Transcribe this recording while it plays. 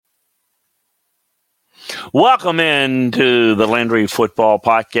Welcome into the Landry Football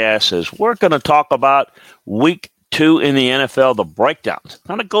Podcast as we're going to talk about week 2 in the NFL, the breakdowns.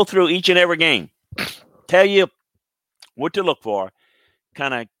 I'm going to go through each and every game, tell you what to look for,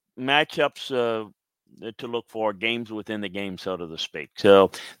 kind of matchups to look for, games within the game, so to speak.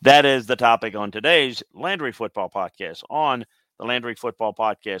 So that is the topic on today's Landry Football Podcast on the Landry Football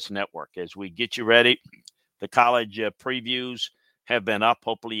Podcast Network. As we get you ready, the college previews have been up.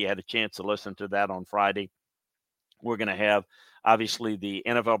 Hopefully you had a chance to listen to that on Friday. We're going to have, obviously, the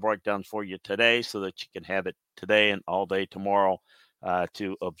NFL breakdowns for you today so that you can have it today and all day tomorrow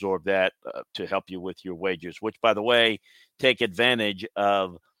to absorb that to help you with your wagers, which, by the way, take advantage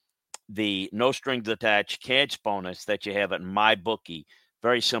of the no strings attached cash bonus that you have at MyBookie.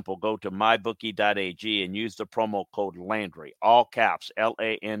 Very simple. Go to mybookie.ag and use the promo code Landry, all caps,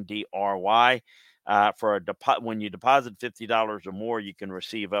 Landry. When you deposit $50 or more, you can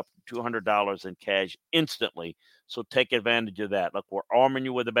receive up to $200 in cash instantly. So take advantage of that. Look, we're arming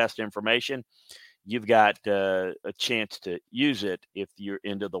you with the best information. You've got a chance to use it if you're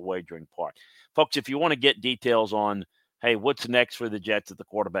into the wagering part. Folks, if you want to get details on, hey, what's next for the Jets at the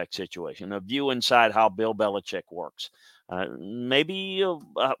quarterback situation, a view inside how Bill Belichick works, maybe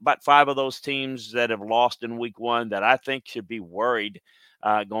about 5 of those teams that have lost in week 1 that I think should be worried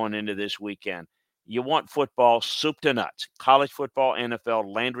going into this weekend. You want football, soup to nuts. College football,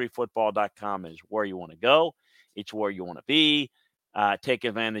 NFL, LandryFootball.com is where you want to go. It's where you want to be. Take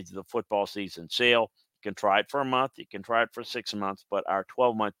advantage of the football season sale. You can try it for a month. You can try it for 6 months, but our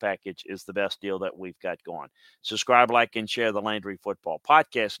 12-month package is the best deal that we've got going. Subscribe, like, and share the Landry Football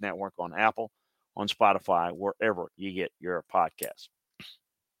Podcast Network on Apple, on Spotify, wherever you get your podcasts.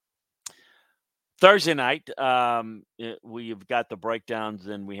 Thursday night, we've got the breakdowns,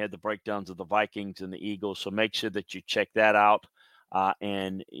 and we had the breakdowns of the Vikings and the Eagles. So make sure that you check that out,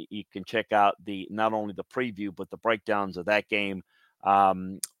 and you can check out not only the preview but the breakdowns of that game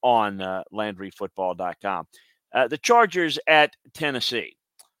on LandryFootball.com. The Chargers at Tennessee.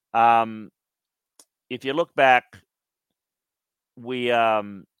 If you look back,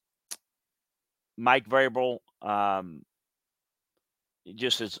 Mike Vrabel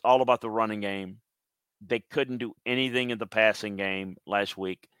just is all about the running game. They couldn't do anything in the passing game last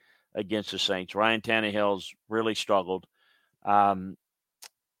week against the Saints. Ryan Tannehill's really struggled. The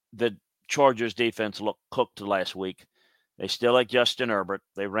Chargers defense looked cooked last week. They still like Justin Herbert.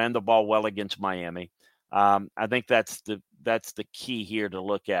 They ran the ball well against Miami. I think that's the key here to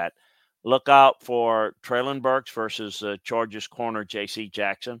look at. Look out for Treylon Burks versus Chargers corner J.C.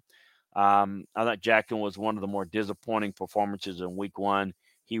 Jackson. I thought Jackson was one of the more disappointing performances in week 1.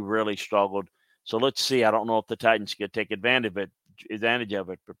 He really struggled. So let's see. I don't know if the Titans could take advantage of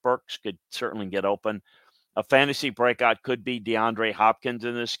it, but Burks could certainly get open. A fantasy breakout could be DeAndre Hopkins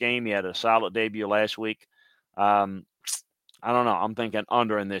in this game. He had a solid debut last week. I don't know. I'm thinking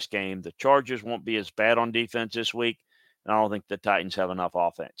under in this game. The Chargers won't be as bad on defense this week, and I don't think the Titans have enough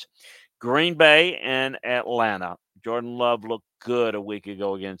offense. Green Bay and Atlanta. Jordan Love looked good a week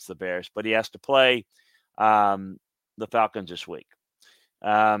ago against the Bears, but he has to play the Falcons this week.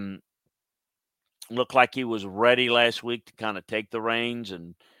 Looked like he was ready last week to kind of take the reins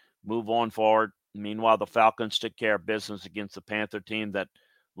and move on forward. Meanwhile, the Falcons took care of business against the Panther team that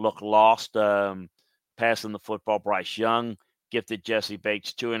looked lost passing the football. Bryce Young gifted Jesse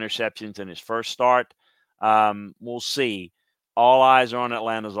Bates 2 interceptions in his first start. We'll see. All eyes are on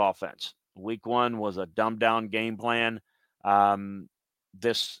Atlanta's offense. Week 1 was a dumbed-down game plan.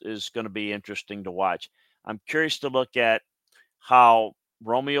 This is going to be interesting to watch. I'm curious to look at how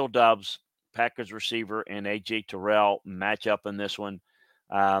Romeo Doubs, Packers receiver, and A.J. Terrell match up in this one.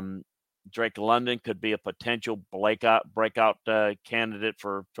 Drake London could be a potential breakout candidate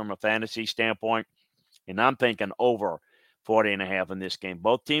from a fantasy standpoint. And I'm thinking over 40.5 in this game.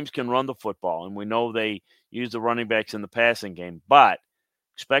 Both teams can run the football, and we know they use the running backs in the passing game. But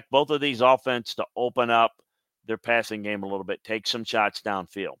expect both of these offenses to open up their passing game a little bit, take some shots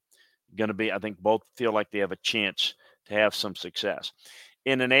downfield. I think both feel like they have a chance to have some success.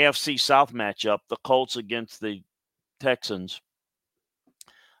 In an AFC South matchup, the Colts against the Texans,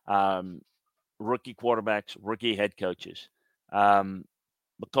 rookie quarterbacks, rookie head coaches. The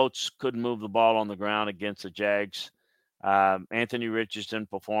Colts couldn't move the ball on the ground against the Jags. Anthony Richardson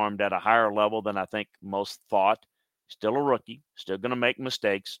performed at a higher level than I think most thought. Still a rookie, still going to make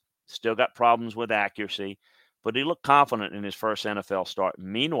mistakes, still got problems with accuracy, but he looked confident in his first NFL start.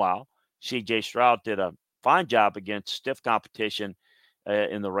 Meanwhile, C.J. Stroud did a fine job against stiff competition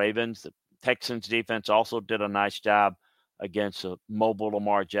in the Ravens. The Texans defense also did a nice job against a mobile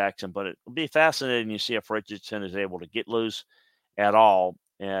Lamar Jackson, but it'll be fascinating to see if Richardson is able to get loose at all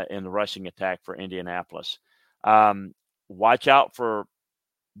in the rushing attack for Indianapolis. Watch out for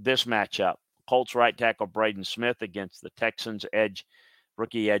this matchup. Colts right tackle Braden Smith against the Texans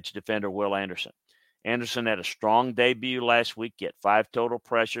rookie edge defender Will Anderson. Anderson had a strong debut last week, get 5 total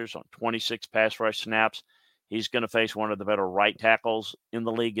pressures on 26 pass rush snaps. He's going to face one of the better right tackles in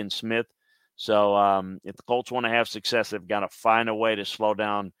the league in Smith. So if the Colts want to have success, they've got to find a way to slow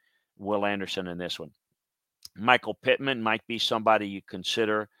down Will Anderson in this one. Michael Pittman might be somebody you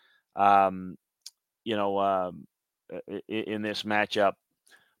consider, in this matchup.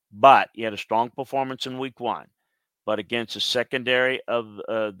 But he had a strong performance in week 1. But against the secondary of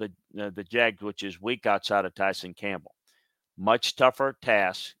the Jags, which is weak outside of Tyson Campbell. Much tougher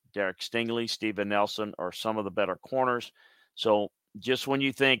task. Derek Stingley, Steven Nelson are some of the better corners. So just when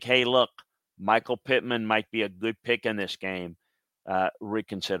you think, hey, look, Michael Pittman might be a good pick in this game,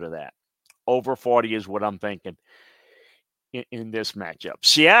 reconsider that. Over 40 is what I'm thinking in this matchup.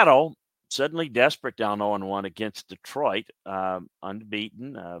 Seattle, suddenly desperate, down 0-1 against Detroit,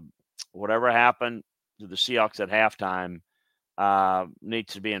 unbeaten. Whatever happened to the Seahawks at halftime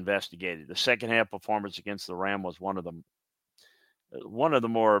needs to be investigated. The second half performance against the Rams was one of the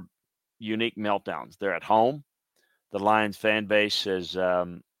more unique meltdowns. They're at home. The Lions fan base has,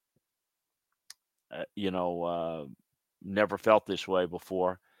 never felt this way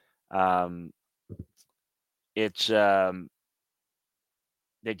before. They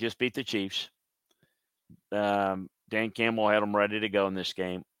just beat the Chiefs. Dan Campbell had them ready to go in this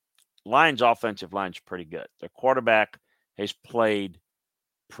game. Lions' offensive line's pretty good. Their quarterback has played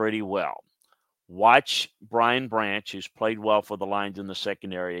pretty well. Watch Brian Branch, who's played well for the Lions in the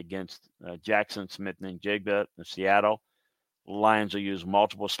secondary against Jackson Smith and Njigba in Seattle. The Lions will use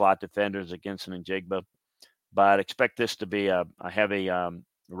multiple slot defenders against Njigba, but expect this to be a heavy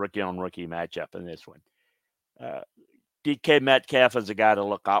rookie-on-rookie matchup in this one. DK Metcalf is a guy to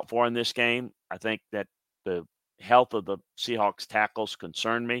look out for in this game. I think that the health of the Seahawks tackles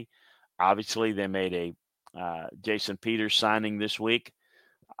concern me. Obviously, they made a Jason Peters signing this week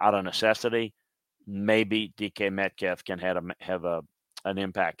out of necessity. Maybe DK Metcalf can have an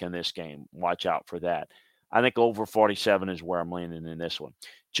impact in this game. Watch out for that. I think over 47 is where I'm leaning in this one.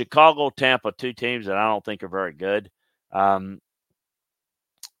 Chicago, Tampa, 2 teams that I don't think are very good.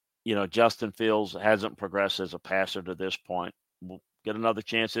 Justin Fields hasn't progressed as a passer to this point. We'll get another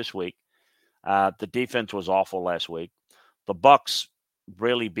chance this week. The defense was awful last week. The Bucs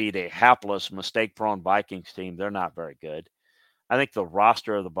really beat a hapless, mistake-prone Vikings team. They're not very good. I think the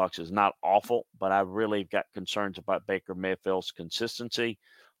roster of the Bucs is not awful, but I really got concerns about Baker Mayfield's consistency.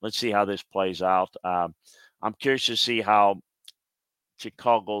 Let's see how this plays out. I'm curious to see how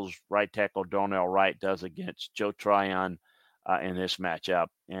Chicago's right tackle Darnell Wright does against Joe Tryon in this matchup,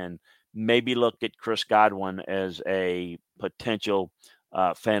 and maybe look at Chris Godwin as a potential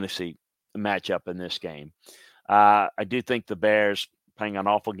fantasy matchup in this game. I do think the Bears playing an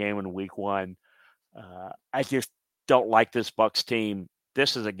awful game in week 1. I just don't like this Bucs team.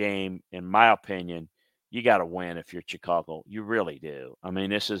 This is a game, in my opinion, you got to win if you're Chicago. You really do. I mean,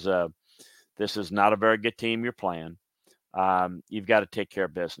 this is not a very good team you're playing. You've got to take care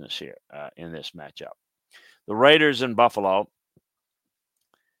of business here in this matchup. The Raiders in Buffalo.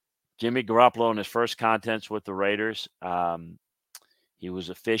 Jimmy Garoppolo in his first contest with the Raiders, he was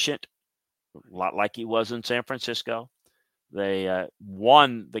efficient, a lot like he was in San Francisco. They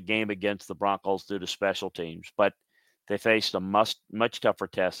won the game against the Broncos due to special teams, but they faced a much tougher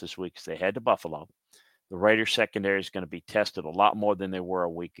test this week because they head to Buffalo. The Raiders secondary is going to be tested a lot more than they were a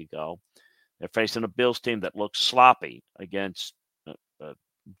week ago. They're facing a Bills team that looks sloppy against a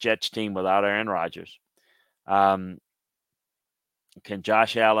Jets team without Aaron Rodgers. Can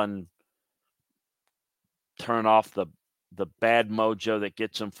Josh Allen turn off the bad mojo that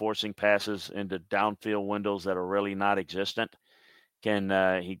gets him forcing passes into downfield windows that are really not existent?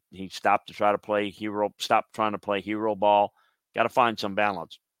 Can he stop trying to play hero ball? Got to find some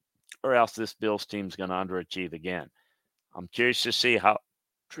balance, or else this Bills team's going to underachieve again. I'm curious to see how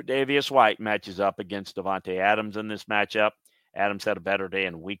Tre'Davious White matches up against Davante Adams in this matchup. Adams had a better day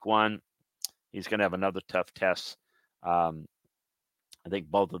in week 1. He's going to have another tough test. I think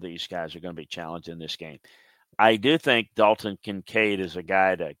both of these guys are going to be challenged in this game. I do think Dalton Kincaid is a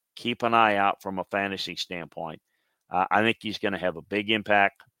guy to keep an eye out from a fantasy standpoint. I think he's going to have a big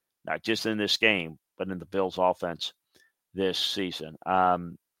impact, not just in this game, but in the Bills' offense this season.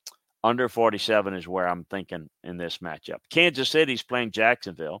 Under 47 is where I'm thinking in this matchup. Kansas City's playing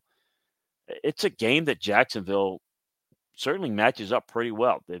Jacksonville. It's a game that Jacksonville certainly matches up pretty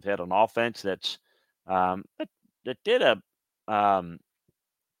well. They've had an offense that's that did a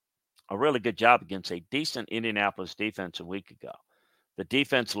really good job against a decent Indianapolis defense a week ago. The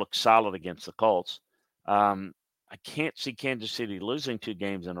defense looks solid against the Colts. I can't see Kansas City losing 2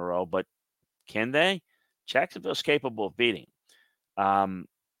 games in a row, but can they? Jacksonville's capable of beating.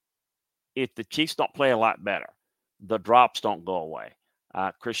 If the Chiefs don't play a lot better, the drops don't go away.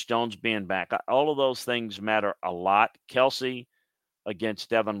 Chris Jones being back, all of those things matter a lot. Kelsey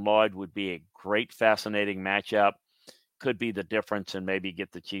against Devin Lloyd would be a great, fascinating matchup. Could be the difference and maybe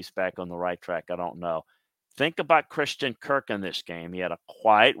get the Chiefs back on the right track. I don't know. Think about Christian Kirk in this game. He had a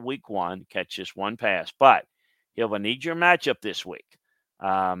quiet week 1, catch just 1 pass, but he'll have a need-your matchup this week.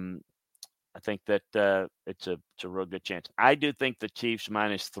 I think that it's a real good chance. I do think the Chiefs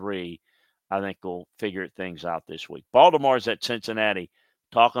 -3, I think, will figure things out this week. Baltimore's at Cincinnati,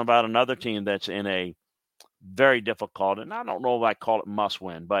 talking about another team that's in a very difficult, and I don't know if I call it must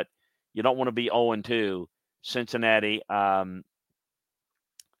win, but you don't want to be 0-2. Cincinnati,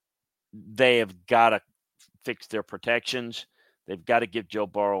 they have got to fix their protections. They've got to give Joe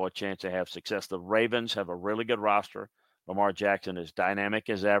Burrow a chance to have success. The Ravens have a really good roster. Lamar Jackson is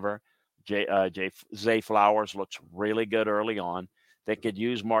dynamic as ever. Zay Flowers looks really good early on. They could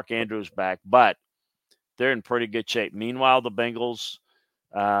use Mark Andrews back, but they're in pretty good shape. Meanwhile, the Bengals,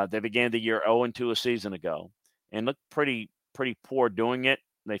 they began the year 0-2 a season ago and looked pretty poor doing it.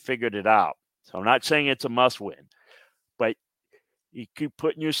 They figured it out. So I'm not saying it's a must-win, but you keep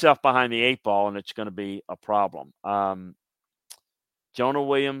putting yourself behind the 8 ball, and it's going to be a problem. Jonah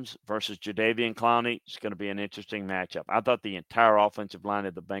Williams versus Jadeveon Clowney is going to be an interesting matchup. I thought the entire offensive line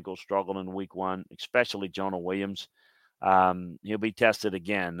of the Bengals struggled in week 1, especially Jonah Williams. He'll be tested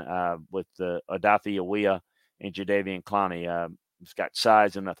again with Odafe Oweh and Jadeveon Clowney. He's got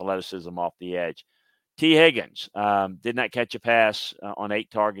size and athleticism off the edge. T. Higgins did not catch a pass on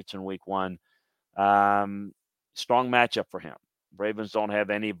 8 targets in week 1. Strong matchup for him. Ravens don't have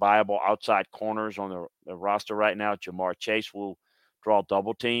any viable outside corners on the roster right now. Jamar Chase will draw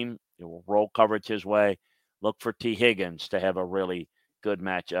double team. It will roll coverage his way. Look for T. Higgins to have a really good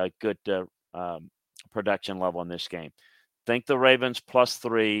match, a good production level in this game. Think the Ravens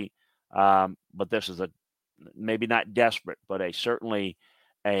 +3, but this is maybe not desperate, but certainly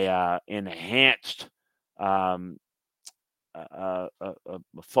a enhanced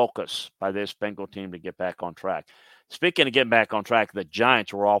focus by this Bengal team to get back on track. Speaking of getting back on track, the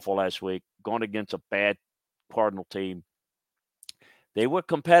Giants were awful last week, going against a bad Cardinal team. They were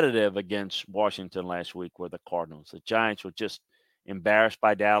competitive against Washington last week with the Cardinals. The Giants were just embarrassed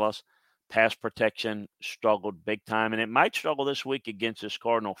by Dallas. Pass protection struggled big time, and it might struggle this week against this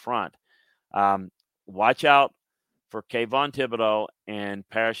Cardinal front. Watch out for Kayvon Thibodeaux and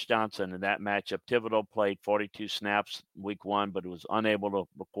Paris Johnson in that matchup. Thibodeaux played 42 snaps week 1, but was unable to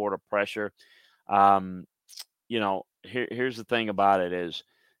record a pressure. Here's the thing about it is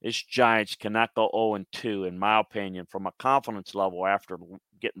this Giants cannot go 0-2, in my opinion, from a confidence level after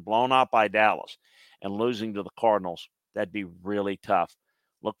getting blown out by Dallas and losing to the Cardinals. That'd be really tough.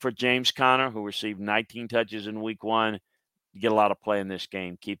 Look for James Conner, who received 19 touches in week 1. You get a lot of play in this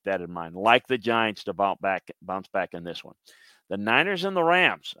game. Keep that in mind. Like the Giants to bounce back in this one. The Niners and the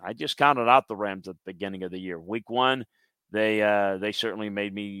Rams. I just counted out the Rams at the beginning of the year. Week 1, they certainly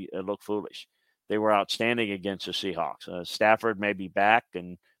made me look foolish. They were outstanding against the Seahawks. Stafford may be back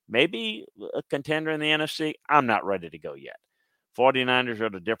and maybe a contender in the NFC. I'm not ready to go yet. 49ers are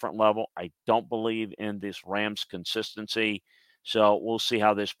at a different level. I don't believe in this Rams consistency. So we'll see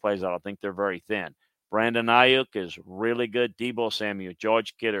how this plays out. I think they're very thin. Brandon Ayuk is really good. Deebo Samuel,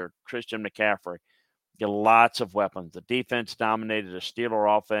 George Kittle, Christian McCaffrey. Get lots of weapons. The defense dominated a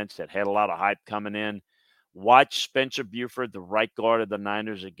Steeler offense that had a lot of hype coming in. Watch Spencer Buford, the right guard of the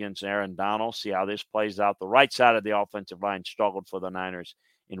Niners, against Aaron Donald. See how this plays out. The right side of the offensive line struggled for the Niners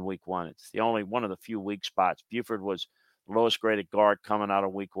in week 1. It's the only one of the few weak spots. Buford was the lowest graded guard coming out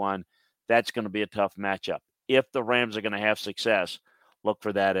of week 1. That's going to be a tough matchup. If the Rams are going to have success, look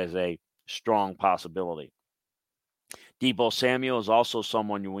for that as a strong possibility. Deebo Samuel is also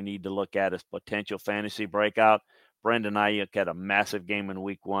someone we need to look at as potential fantasy breakout. Brandon Ayuk had a massive game in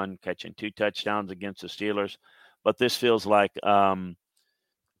week 1, catching 2 touchdowns against the Steelers. But this feels like, this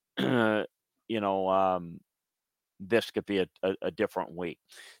could be a different week.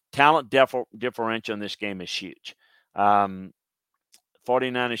 Talent differential in this game is huge.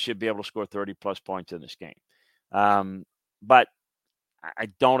 49ers should be able to score 30-plus points in this game. But I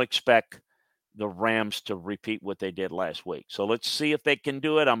don't expect the Rams to repeat what they did last week. So let's see if they can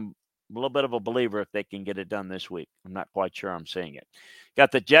do it. I'm a little bit of a believer if they can get it done this week. I'm not quite sure I'm seeing it.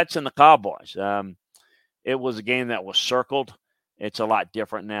 Got the Jets and the Cowboys. It was a game that was circled. It's a lot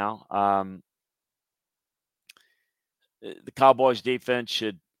different now. The Cowboys defense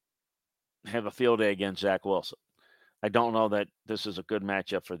should have a field day against Zach Wilson. I don't know that this is a good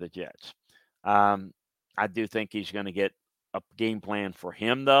matchup for the Jets. I do think he's going to get a game plan for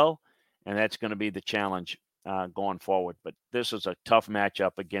him, though, and that's going to be the challenge going forward. But this is a tough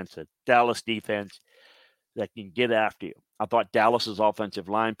matchup against a Dallas defense that can get after you. I thought Dallas's offensive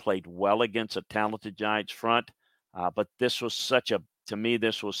line played well against a talented Giants front, but this was such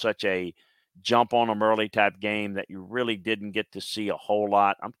a jump on them early type game that you really didn't get to see a whole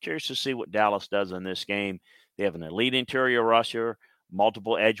lot. I'm curious to see what Dallas does in this game. They have an elite interior rusher,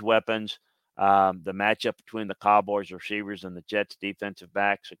 multiple edge weapons. The matchup between the Cowboys receivers and the Jets defensive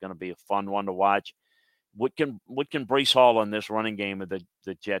backs are going to be a fun one to watch. What can Breece Hall in this running game of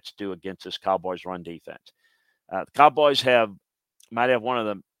the Jets do against this Cowboys run defense? The Cowboys might have one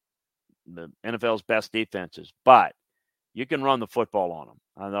of the NFL's best defenses, but you can run the football on them.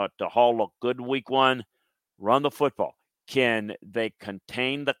 I thought the Hall looked good in week one. Run the football. Can they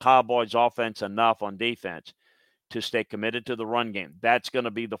contain the Cowboys offense enough on defense to stay committed to the run game? That's going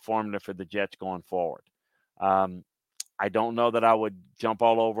to be the formula for the Jets going forward. I don't know that I would jump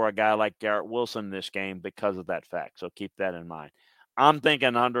all over a guy like Garrett Wilson in this game because of that fact. So keep that in mind. I'm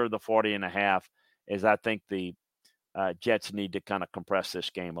thinking under the 40.5 as I think the Jets need to kind of compress this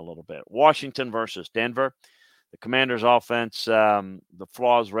game a little bit. Washington versus Denver. The Commanders' offense, the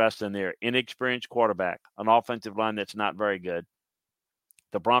flaws rest in their inexperienced quarterback, an offensive line that's not very good.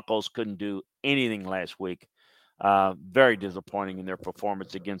 The Broncos couldn't do anything last week. Very disappointing in their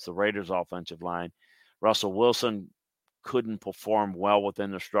performance against the Raiders' offensive line. Russell Wilson couldn't perform well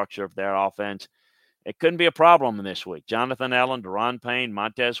within the structure of their offense. It couldn't be a problem in this week. Jonathan Allen, Daron Payne,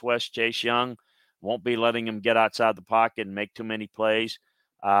 Montez West, Chase Young won't be letting him get outside the pocket and make too many plays.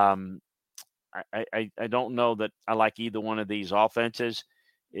 I don't know that I like either one of these offenses.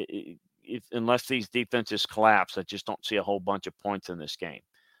 Unless these defenses collapse, I just don't see a whole bunch of points in this game.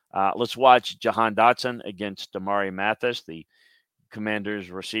 Let's watch Jahan Dotson against Damari Mathis, the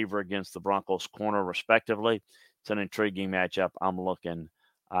Commanders receiver against the Broncos corner, respectively. It's an intriguing matchup I'm looking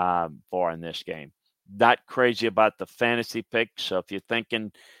for in this game. Not crazy about the fantasy picks. So if you're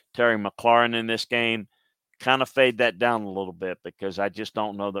thinking Terry McLaurin in this game, kind of fade that down a little bit because I just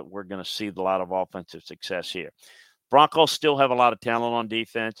don't know that we're going to see a lot of offensive success here. Broncos still have a lot of talent on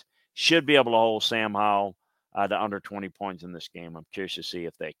defense. Should be able to hold Sam Howell to under 20 points in this game. I'm curious to see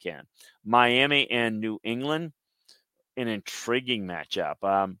if they can. Miami and New England, an intriguing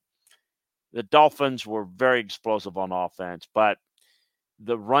matchup. The Dolphins were very explosive on offense, but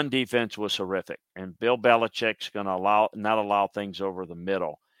the run defense was horrific. And Bill Belichick's going to not allow things over the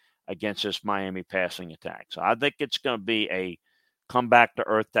middle against this Miami passing attack. So I think it's going to be a come back to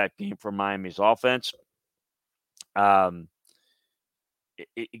earth type game for Miami's offense. Can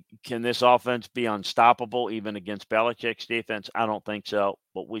this offense be unstoppable even against Belichick's defense? I don't think so,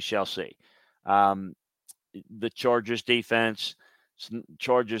 but we shall see. The Chargers defense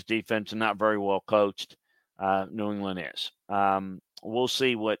not very well coached. New England is. We'll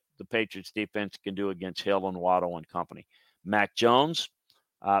see what the Patriots defense can do against Hill and Waddle and company. Mac Jones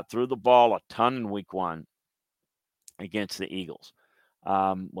threw the ball a ton in week one against the Eagles.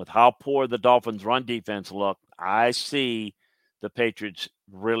 With how poor the Dolphins' run defense looked, I see the Patriots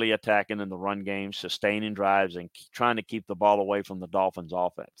really attacking in the run game, sustaining drives, and trying to keep the ball away from the Dolphins'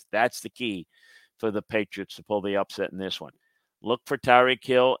 offense. That's the key for the Patriots to pull the upset in this one. Look for Tyreek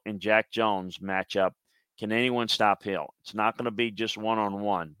Hill and Jack Jones matchup. Can anyone stop Hill? It's not going to be just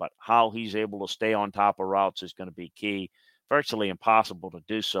one-on-one, but how he's able to stay on top of routes is going to be key. Virtually impossible to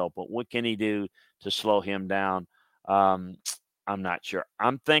do so, but what can he do to slow him down? I'm not sure.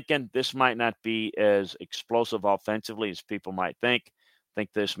 I'm thinking this might not be as explosive offensively as people might think. I think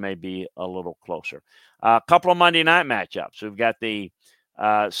this may be a little closer. A couple of Monday night matchups. We've got the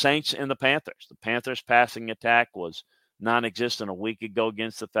Saints and the Panthers. The Panthers' passing attack was non-existent a week ago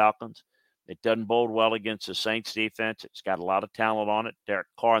against the Falcons. It doesn't bode well against the Saints defense. It's got a lot of talent on it. Derek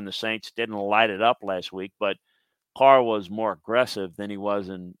Carr and the Saints didn't light it up last week, but Carr was more aggressive than he was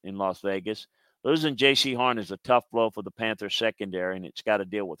in Las Vegas. Losing J.C. Horn is a tough blow for the Panthers secondary, and it's got to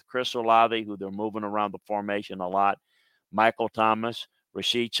deal with Chris Olave, who they're moving around the formation a lot, Michael Thomas,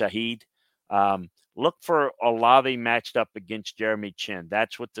 Rashid Shaheed. Look for Olave matched up against Jeremy Chin.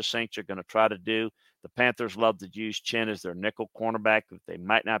 That's what the Saints are going to try to do. The Panthers love to use Chin as their nickel cornerback, but they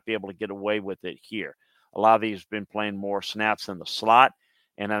might not be able to get away with it here. Olave has been playing more snaps in the slot,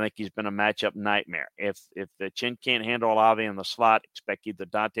 and I think he's been a matchup nightmare. If the Chin can't handle Olave in the slot, expect either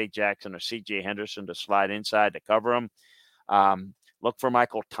Dante Jackson or C.J. Henderson to slide inside to cover him. Look for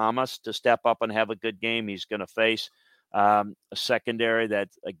Michael Thomas to step up and have a good game. He's going to face a secondary that,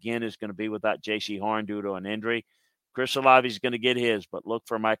 again, is going to be without J.C. Horn due to an injury. Chris Olave is going to get his, but look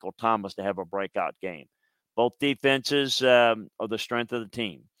for Michael Thomas to have a breakout game. Both defenses are the strength of the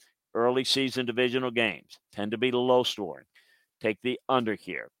team. Early season divisional games tend to be low scoring. Take the under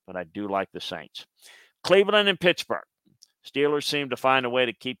here, but I do like the Saints. Cleveland and Pittsburgh. Steelers seem to find a way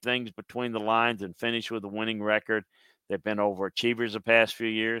to keep things between the lines and finish with a winning record. They've been overachievers the past few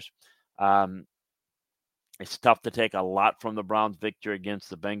years. It's tough to take a lot from the Browns' victory against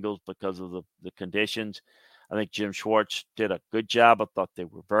the Bengals because of the conditions. I think Jim Schwartz did a good job. I thought they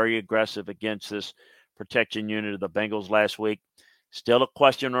were very aggressive against this protection unit of the Bengals last week. Still a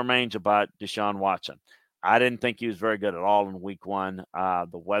question remains about Deshaun Watson. I didn't think he was very good at all in week one. The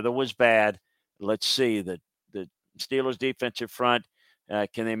weather was bad. Let's see. The Steelers' defensive front,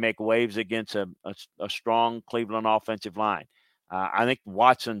 can they make waves against a strong Cleveland offensive line? I think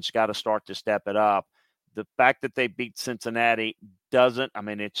Watson's got to start to step it up. The fact that they beat Cincinnati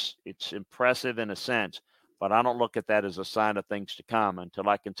it's impressive in a sense, but I don't look at that as a sign of things to come until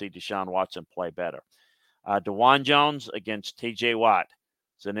I can see Deshaun Watson play better. DeJuan Jones against T.J. Watt.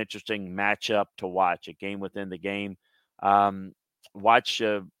 It's an interesting matchup to watch, a game within the game. Watch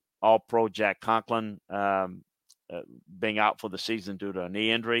All-Pro Jack Conklin being out for the season due to a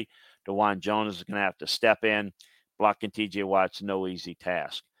knee injury. DeJuan Jones is going to have to step in. Blocking T.J. Watt's no easy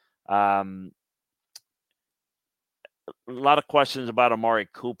task. A lot of questions about Amari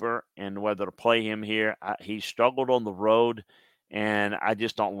Cooper and whether to play him here. He struggled on the road, and I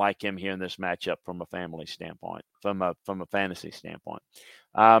just don't like him here in this matchup from a family standpoint, from a fantasy standpoint.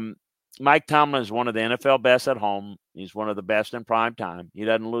 Mike Tomlin is one of the NFL best at home. He's one of the best in prime time. He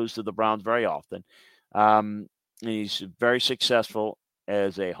doesn't lose to the Browns very often. He's very successful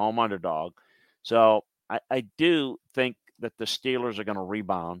as a home underdog. So I do think that the Steelers are going to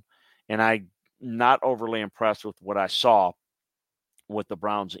rebound, and I'm not overly impressed with what I saw with the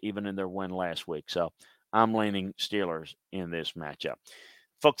Browns, even in their win last week. So I'm leaning Steelers in this matchup.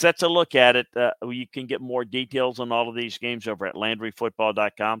 Folks, that's a look at it. You can get more details on all of these games over at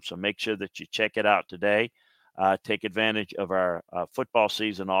LandryFootball.com, so make sure that you check it out today. Take advantage of our football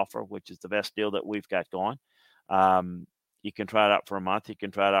season offer, which is the best deal that we've got going. You can try it out for a month. You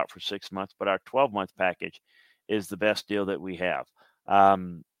can try it out for 6 months, but our 12-month package is the best deal that we have.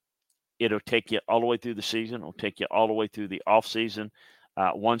 It'll take you all the way through the season. It'll take you all the way through the off-season.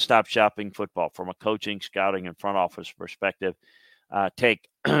 One-stop shopping football from a coaching, scouting, and front office perspective. Take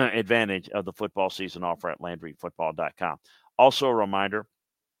advantage of the football season offer at LandryFootball.com. Also a reminder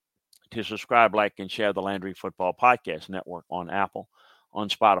to subscribe, like, and share the Landry Football Podcast Network on Apple, on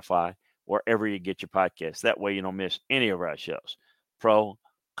Spotify, wherever you get your podcasts. That way you don't miss any of our shows, pro,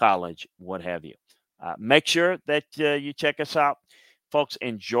 college, what have you. Make sure that you check us out. Folks,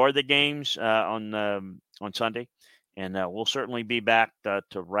 enjoy the games on Sunday, and we'll certainly be back to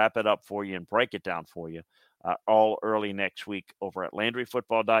wrap it up for you and break it down for you all early next week over at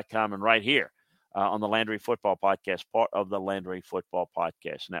LandryFootball.com and right here on the Landry Football Podcast, part of the Landry Football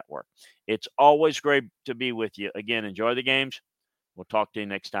Podcast Network. It's always great to be with you. Again, enjoy the games. We'll talk to you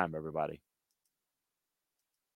next time, everybody.